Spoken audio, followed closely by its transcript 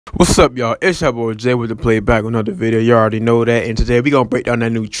What's up, y'all? It's your boy Jay with the playback with another video. You already know that. And today we gonna break down that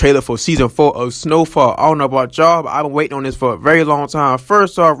new trailer for season 4 of Snowfall. I don't know about y'all, but I've been waiting on this for a very long time.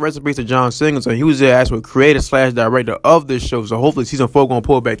 First off, recipes to John Singleton. He was the actual creator / director of this show. So hopefully season 4 gonna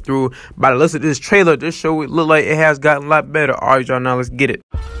pull back through. By the list of this trailer, this show it look like it has gotten a lot better. Alright, y'all, now let's get it.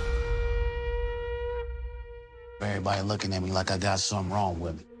 Everybody looking at me like I got something wrong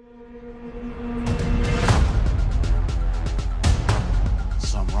with me.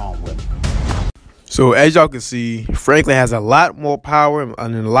 Something wrong with me. So as y'all can see, Franklin has a lot more power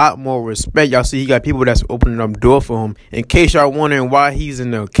and a lot more respect. Y'all see he got people that's opening up door for him. In case y'all wondering why he's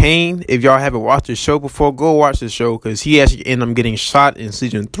in the cane, if y'all haven't watched the show before, go watch the show because he actually ended up getting shot in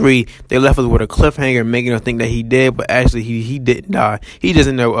season 3. They left us with a cliffhanger making us think that he did, but actually he didn't die. He just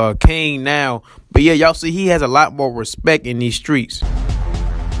in the cane now. But yeah, y'all see he has a lot more respect in these streets.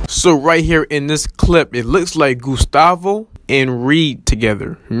 So right here in this clip, it looks like Gustavo and Reed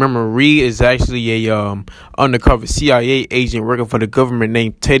together. Remember, Reed is actually a undercover CIA agent working for the government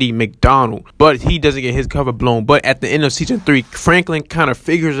named Teddy McDonald, but he doesn't get his cover blown. But at the end of season 3, Franklin kind of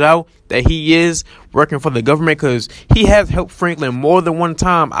figures out that he is working for the government because he has helped Franklin more than one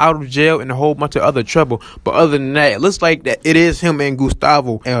time out of jail and a whole bunch of other trouble. But other than that, it looks like that it is him and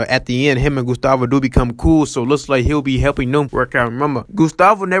Gustavo. At the end, him and Gustavo do become cool, so it looks like he'll be helping them work out. Remember,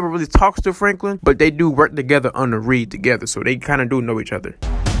 Gustavo never really talks to Franklin, but they do work together under Reed together, so they kind of do know each other.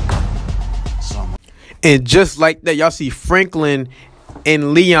 And just like that, y'all see Franklin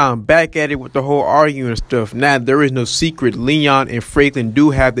and Leon back at it with the whole arguing and stuff. Now, there is no secret. Leon and Franklin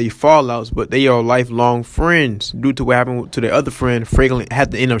do have their fallouts, but they are lifelong friends. Due to what happened to their other friend, Franklin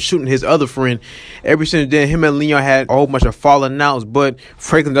had to end up shooting his other friend. Ever since then, him and Leon had a whole bunch of falling outs, but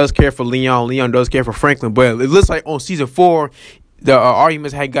Franklin does care for Leon. Leon does care for Franklin. But it looks like on season 4, the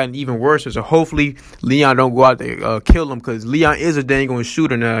arguments had gotten even worse. So hopefully Leon don't go out there kill him, because Leon is a dang on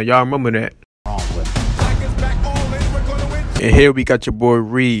shooter now. Y'all remember that. And here we got your boy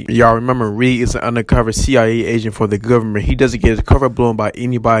Reed. Y'all remember Reed is an undercover CIA agent for the government. He doesn't get his cover blown by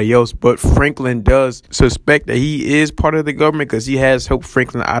anybody else, but Franklin does suspect that he is part of the government because he has helped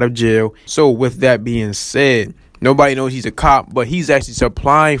Franklin out of jail. So with that being said, nobody knows he's a cop, but he's actually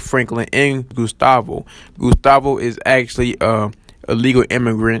supplying Franklin and Gustavo. Gustavo is actually a legal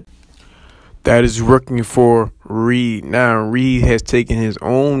immigrant that is working for Reed. Now, Reed has taken his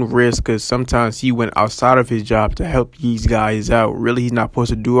own risk because sometimes he went outside of his job to help these guys out. Really, he's not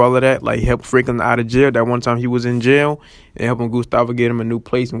supposed to do all of that. Like, help Franklin out of jail. That one time he was in jail and helping Gustavo get him a new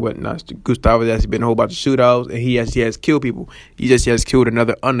place and whatnot. Gustavo has been a whole bunch of shootouts and he has killed people. He has killed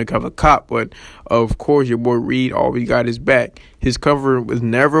another undercover cop. But, of course, your boy Reed always got his back. His cover was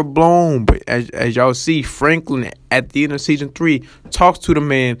never blown. But as y'all see, Franklin, at the end of season 3, talks to the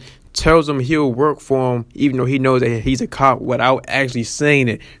man, tells him he'll work for him even though he knows that he's a cop without actually saying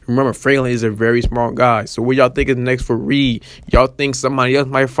it. Remember, Franklin is a very smart guy. So what y'all think is next for Reed? Y'all think somebody else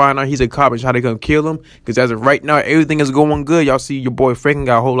might find out he's a cop and try to come kill him? Because as of right now, everything is going good. Y'all see your boy Franklin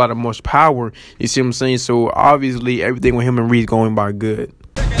got a whole lot of more power. You see what I'm saying? So obviously everything with him and Reed is going by good.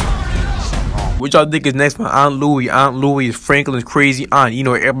 What y'all think is next for Aunt Louie? Aunt Louie is Franklin's crazy aunt. You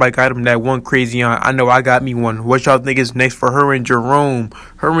know, everybody got him that one crazy aunt. I know I got me one. What y'all think is next for her and Jerome?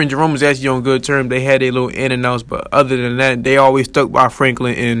 Her and Jerome is actually on good terms. They had a little in and outs, but other than that, they always stuck by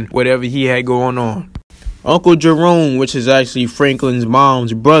Franklin and whatever he had going on. Uncle Jerome, which is actually Franklin's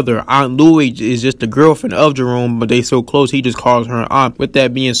mom's brother. Aunt Louie is just the girlfriend of Jerome, but they so close he just calls her aunt. With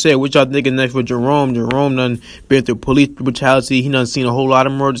that being said, what y'all thinking next for Jerome? Jerome done been through police brutality. He done seen a whole lot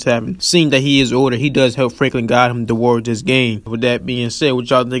of murders happen. Seeing that he is older, he does help Franklin guide him towards this game. With that being said, what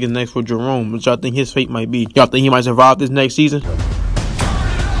y'all thinking next for Jerome? What y'all think his fate might be? Y'all think he might survive this next season?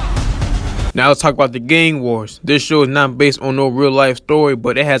 Now let's talk about the gang wars. This show is not based on no real life story,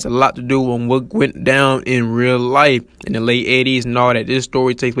 but it has a lot to do with what went down in real life in the late 80s and all that. This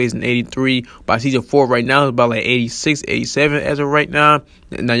story takes place in 83. By season 4 right now, it's about like 86, 87 as of right now.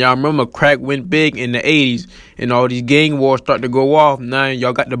 Now y'all remember crack went big in the 80s and all these gang wars start to go off. Now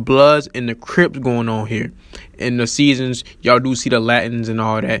y'all got the Bloods and the Crips going on here. In the seasons, y'all do see the Latins and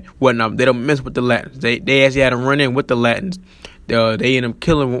all that. Whatnot. They don't mess with the Latins. They actually had a run in with the Latins. They end up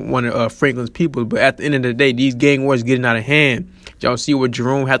killing one of Franklin's people. But at the end of the day, these gang wars getting out of hand. Y'all see what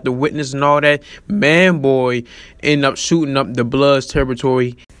Jerome had to witness and all that. Man, boy, end up shooting up the Bloods'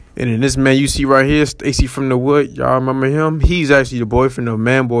 territory. And then this man you see right here, Stacy from the Wood, y'all remember him? He's actually the boyfriend of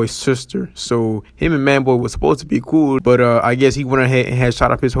Manboy's sister. So him and Manboy was supposed to be cool, but I guess he went ahead and had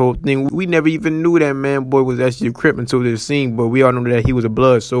shot up his whole thing. We never even knew that Manboy was actually a Crip until this scene, but we all know that he was a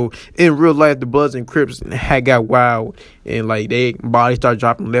Blood. So in real life, the Bloods and Crips had got wild, and like they bodies started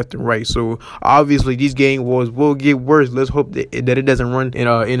dropping left and right. So obviously these gang wars will get worse. Let's hope that it doesn't run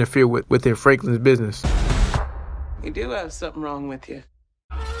and interfere with Franklin's business. You do have something wrong with you.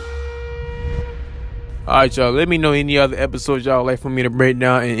 Alright, y'all, let me know any other episodes y'all like for me to break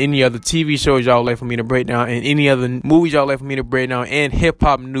down, and any other TV shows y'all like for me to break down, and any other movies y'all like for me to break down, and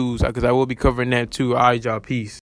hip-hop news, because I will be covering that too. Alright, y'all, peace.